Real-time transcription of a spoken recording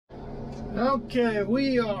Okay,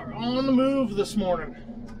 we are on the move this morning.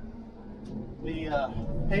 The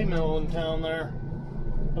hay mill in town there,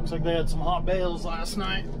 looks like they had some hot bales last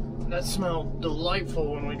night. That smelled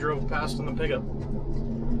delightful when we drove past in the pickup.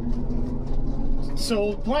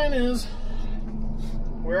 So the plan is,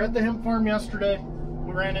 we were at the hemp farm yesterday.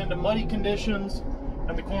 We ran into muddy conditions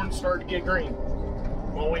and the corn started to get green.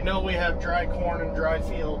 Well, we know we have dry corn and dry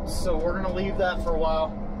fields, so we're gonna leave that for a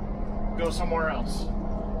while, go somewhere else.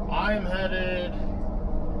 I am headed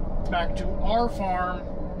back to our farm.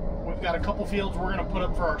 We've got a couple fields we're gonna put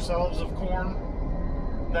up for ourselves of corn.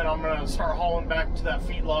 Then I'm gonna start hauling back to that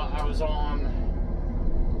feedlot I was on,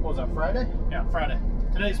 what was that, Friday? Yeah, Friday.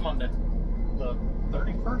 Today's Monday, the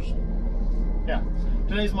 31st? Yeah,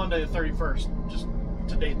 today's Monday the 31st, just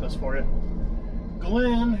to date this for you.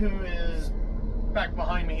 Glenn, who is back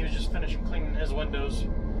behind me, he was just finishing cleaning his windows.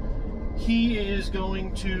 He is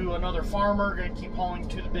going to another farmer, going to keep hauling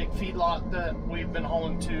to the big feedlot that we've been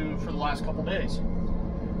hauling to for the last couple days.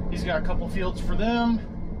 He's got a couple fields for them,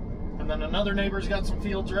 and then another neighbor's got some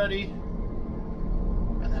fields ready,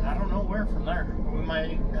 and then I don't know where from there. We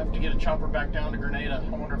might have to get a chopper back down to Grenada. I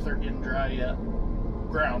wonder if they're getting dry yet.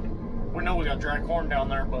 Ground. We know we got dry corn down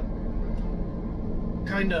there, but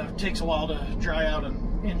kind of takes a while to dry out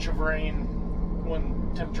an inch of rain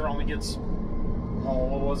when temperature only gets, oh,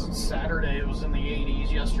 what was it, Saturday it was in the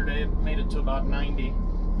 80s, yesterday it made it to about 90.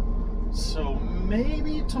 So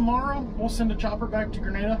maybe tomorrow we'll send a chopper back to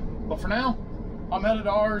Grenada, but for now I'm headed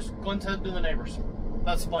to ours, Glenn's headed to the neighbors.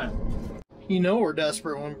 That's the plan. You know we're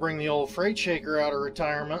desperate when we bring the old freight shaker out of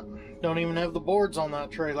retirement. Don't even have the boards on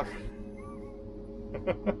that trailer.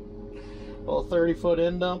 Well, 30-foot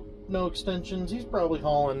end dump, no extensions. He's probably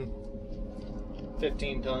hauling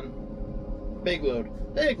 15 ton. Big load,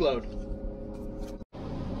 big load.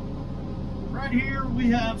 Right here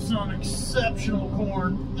we have some exceptional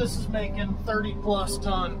corn. This is making 30+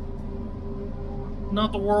 ton.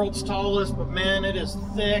 Not the world's tallest, but man, it is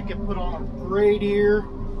thick. It put on a great ear.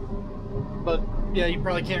 But yeah, you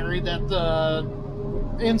probably can't read that. The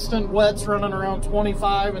instant wet's running around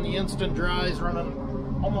 25 and the instant dry's running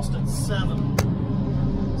almost at 7.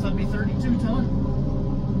 So that'd be 32 ton.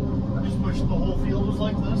 I just wish the whole field was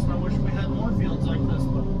like this, and I wish we had more fields like this,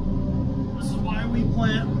 but this is why we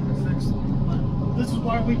plant, this is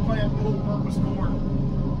why we plant dual-purpose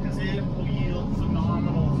corn, because it will yield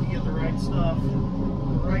phenomenal if you get the right stuff, the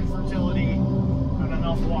right fertility, and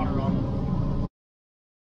enough water on it.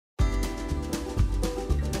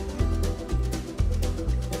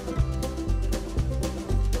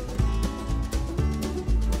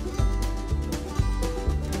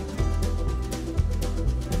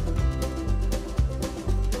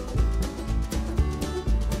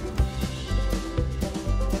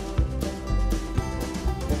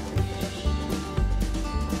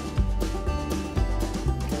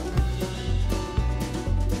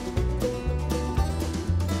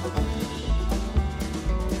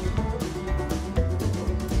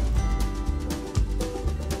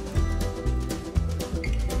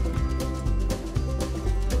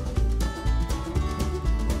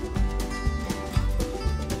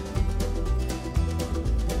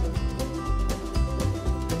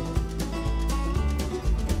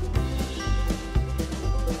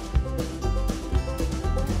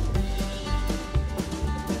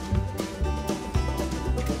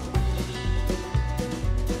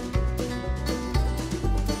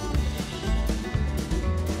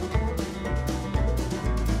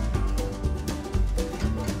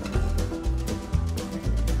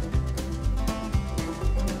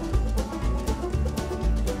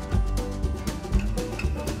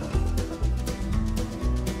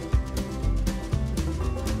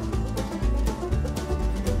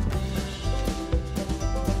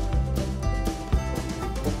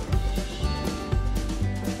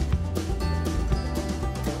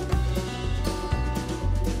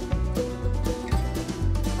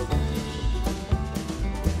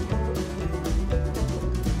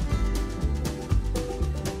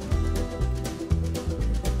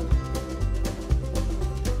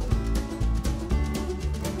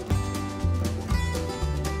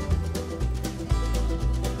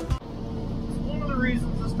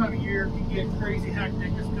 Time of year can get crazy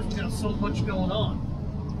hectic is because we got so much going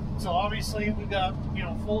on. So obviously we've got, you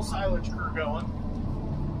know, full silage crew going.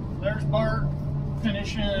 There's Bart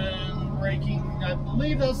finishing raking. I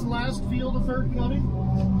believe that's the last field of third cutting.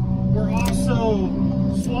 We're also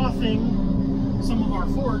swathing some of our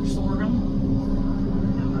forage sorghum.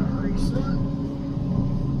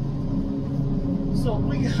 So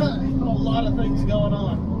we got a lot of things going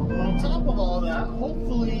on. On top of all that,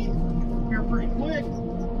 hopefully here pretty quick,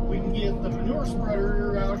 we can get the manure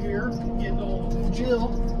spreader out here, get old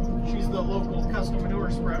Jill, she's the local custom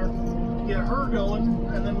manure spreader, get her going,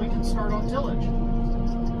 and then we can start on tillage.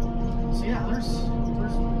 So yeah, there's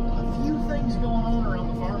a few things going on around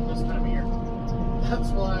the farm this time of year.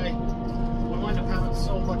 That's why we wind up having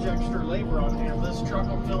so much extra labor on hand. This truck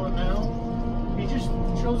I'm filling now, he just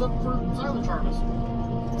shows up for silage harvest.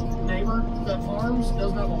 Neighbor that farms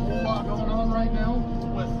doesn't have a whole lot going on right now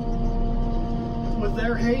with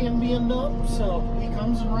their hay and being dumped, so he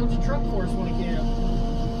comes and runs a truck for us when he can.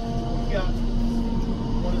 We've got,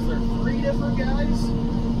 what is there, 3 different guys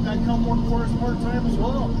that come work for us part-time as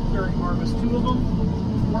well during harvest. 2 of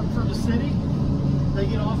them work for the city. They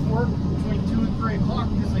get off work between 2 and 3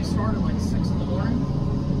 o'clock because they start at like 6 in the morning.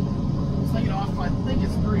 So they get off, I think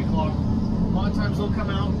it's 3 o'clock. A lot of times they'll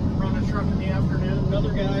come out and run a truck in the afternoon.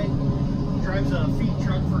 Another guy drives a feed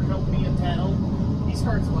truck for a company in town. He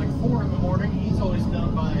starts at like 4 in the morning. He's always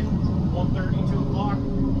done by 1:30, 2 o'clock.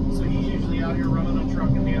 So he's usually out here running a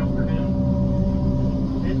truck in the afternoon.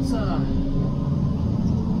 It's a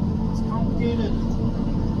complicated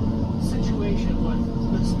situation with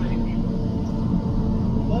this many people.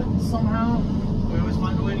 But somehow we always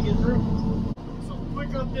find a way to get through. So quick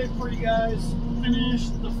update for you guys.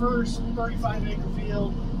 Finished the first 35-acre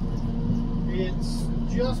field. It's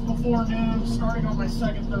just before noon, starting on my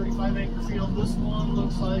second 35-acre field. This one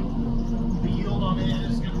looks like the yield on it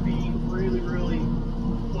is going to be really, really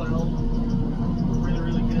well,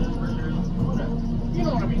 really good, really, whatever. You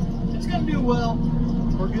know what I mean. It's going to do well,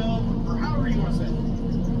 or good, or however you want to say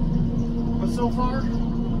it. But so far,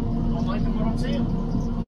 I'm liking what I'm seeing.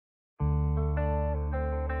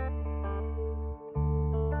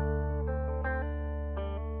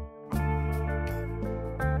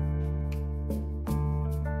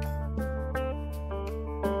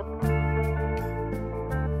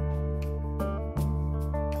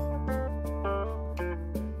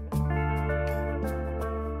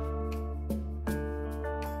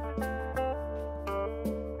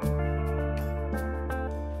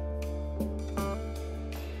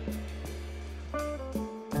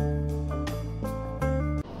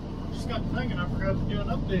 Thinking I forgot to do an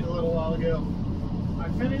update a little while ago. I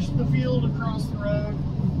finished the field across the road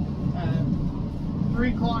at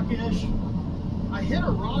 3 o'clock-ish. I hit a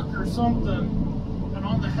rock or something, and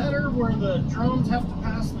on the header where the drums have to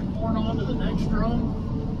pass the corn on to the next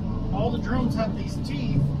drum, all the drums have these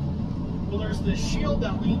teeth. Well, there's this shield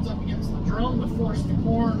that leans up against the drum to force the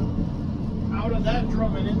corn out of that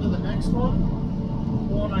drum and into the next one.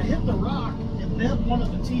 Well, when I hit the rock, it bent one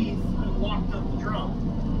of the teeth and locked up the drum.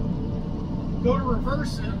 Go to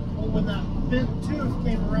reverse it, well, when that bent tooth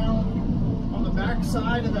came around on the back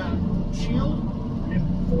side of that shield, it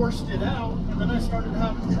forced it out, and then I started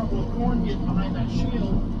having trouble with corn getting behind that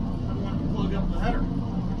shield and wanted to plug up the header.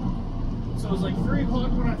 So it was like 3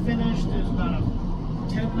 o'clock when I finished. It was about a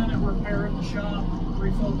 10-minute repair in the shop,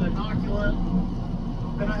 refilled the inoculant.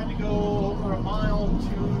 Then I had to go over a mile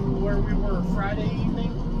to where we were Friday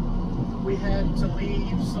evening. We had to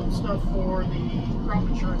leave some stuff for the crop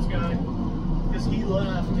insurance guy, because he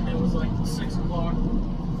left and it was like 6 o'clock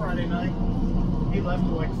Friday night. He left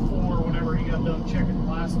at like 4 whenever he got done checking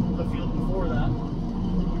the field before that.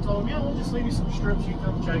 We told him, yeah, we'll just leave you some strips, you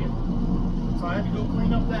come check it. So I had to go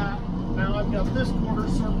clean up that. Now I've got this quarter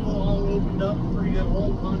circle all opened up, pretty good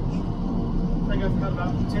hole punch. I think I've got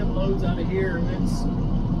about 10 loads out of here, and it's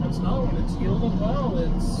not, it's yielding well.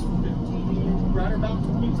 It's 15, right about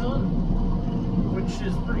 20 ton, which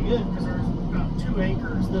is pretty good because there's about 2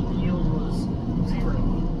 acres that the yield was 0.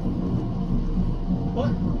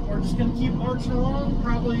 But we're just going to keep marching along,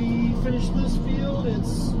 probably finish this field.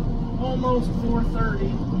 It's almost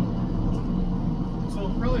 4:30, so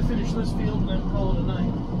we'll probably finish this field and then call it a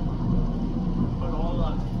night. But I'll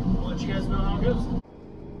let you guys know how it goes.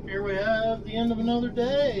 Here we have the end of another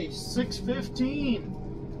day, 6:15.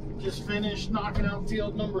 Just finished knocking out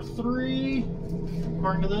field number 3.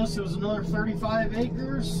 According to this, it was another 35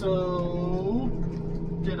 acres, so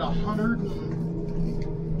did 100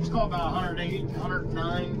 and, just call it about 108,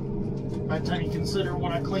 109 by the time you consider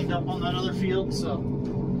what I cleaned up on that other field. So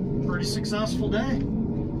pretty successful day.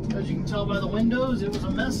 As you can tell by the windows, it was a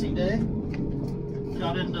messy day.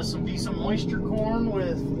 Got into some decent moisture corn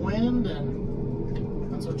with wind,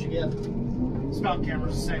 and that's what you get. Spout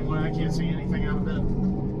camera's the same way. I can't see anything out of it.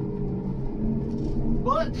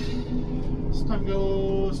 But it's time to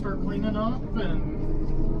go start cleaning up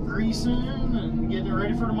and greasing and getting it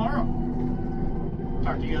ready for tomorrow.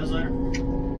 Talk to you guys later.